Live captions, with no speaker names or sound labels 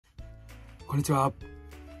こんにちは。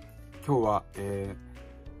今日は、チャ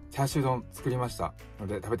ーシュー丼作りましたの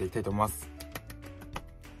で食べていきたいと思います。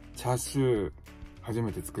チャーシュー初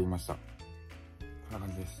めて作りました。こんな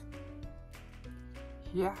感じです。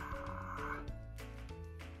いや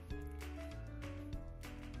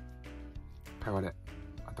ー、かわれ。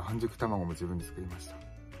あと半熟卵も自分で作りました。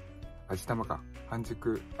味玉か。半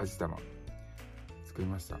熟味玉作り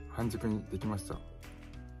ました。半熟にできました。め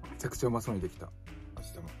ちゃくちゃうまそうにできた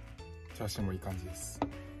味玉。チャーシューもいい感じです。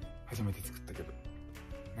初めて作ったけど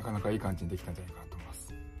なかなかいい感じにできたんじゃないかなと思いま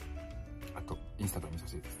す。あとインスタント味噌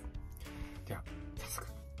汁です。では早速い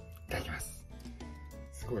ただきます。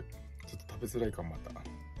すごいちょっと食べづらいかも。またこんな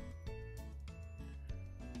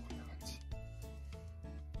感じ。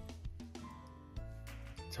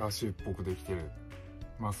チャーシューっぽくできてる。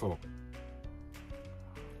うまそう。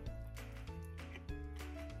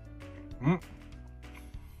うん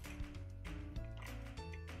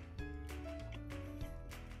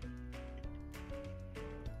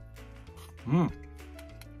うん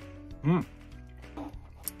うん、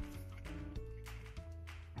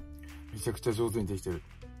めちゃくちゃ上手にできてる。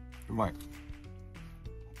うまい。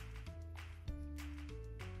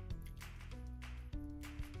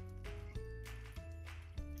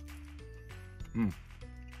うん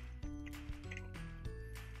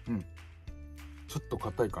うん、ちょっと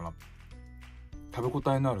硬いかな。食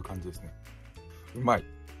べ応えのある感じですね。うまい。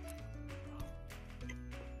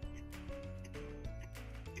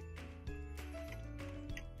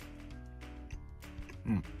う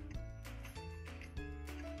ん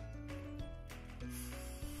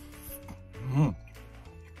うん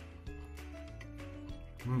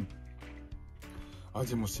うん、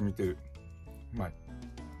味も染みてる。うまい。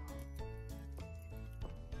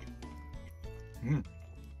うんうん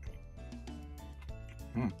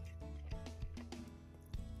うん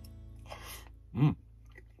うん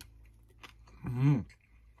うん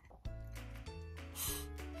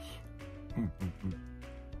うんうん、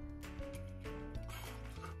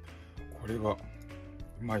これは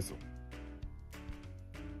うまいぞ。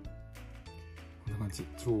こんな感じ。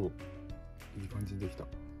超いい感じにできた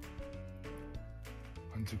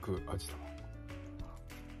半熟味玉。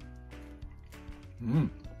う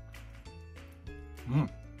んうん、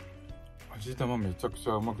味玉めちゃくち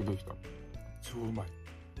ゃうまくできた。超うまい。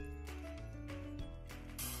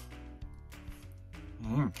う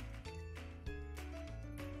ん、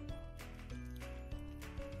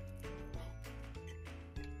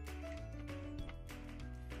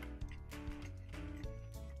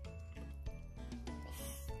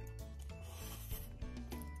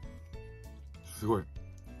すごい。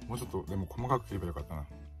もうちょっとでも細かく切ればよかったな。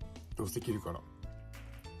どうせ切るから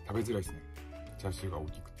食べづらいですね。チャーシューが大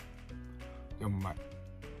きくて。でもうまい。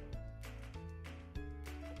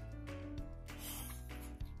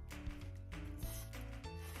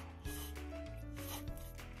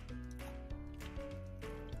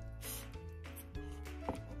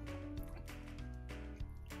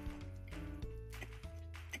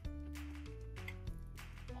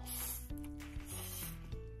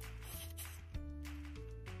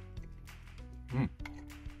うん、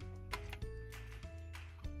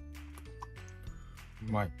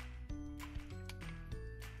うまい。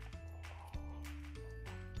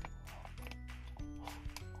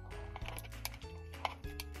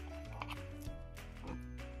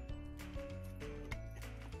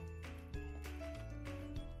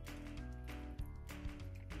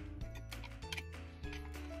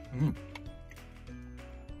うん、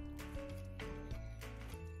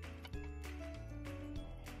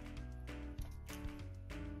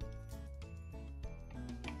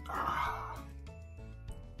あ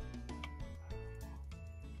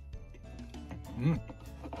ー、うん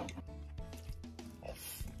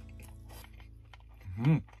う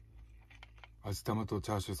ん、味玉と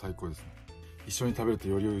チャーシュー最高ですね。一緒に食べると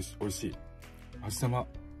よりおいしい。味玉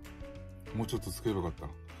もうちょっと作ればよかっ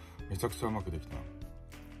た。めちゃくちゃうまくできたな。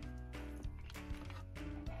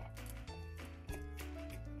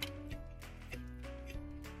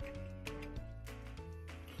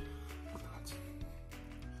こんな感じ。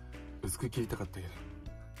薄く切りたかったけど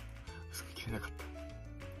薄く切れなかった。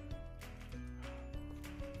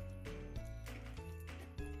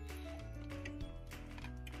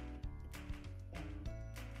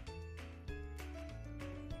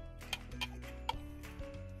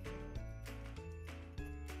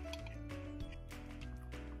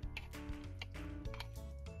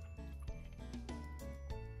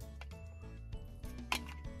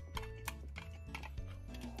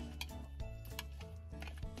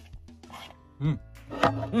うん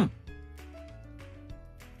うんうん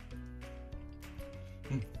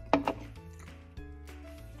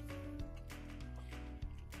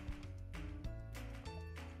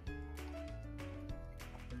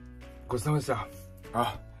ごちそうさまでした。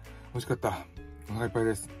あ、美味しかった。お腹いっぱい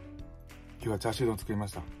です。今日はチャーシュー丼作りま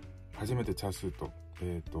した。初めてチャーシュ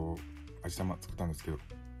ーと味玉作ったんですけど、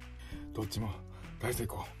どっちも大成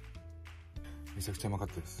功。めちゃくちゃうまかっ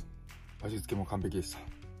たです。味付けも完璧でした。美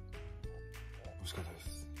味しかったで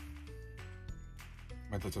す。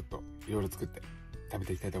またちょっといろいろ作って食べ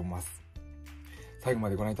ていきたいと思います。最後ま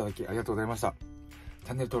でご覧いただきありがとうございました。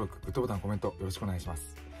チャンネル登録、グッドボタン、コメントよろしくお願いしま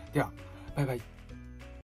す。では、バイバイ。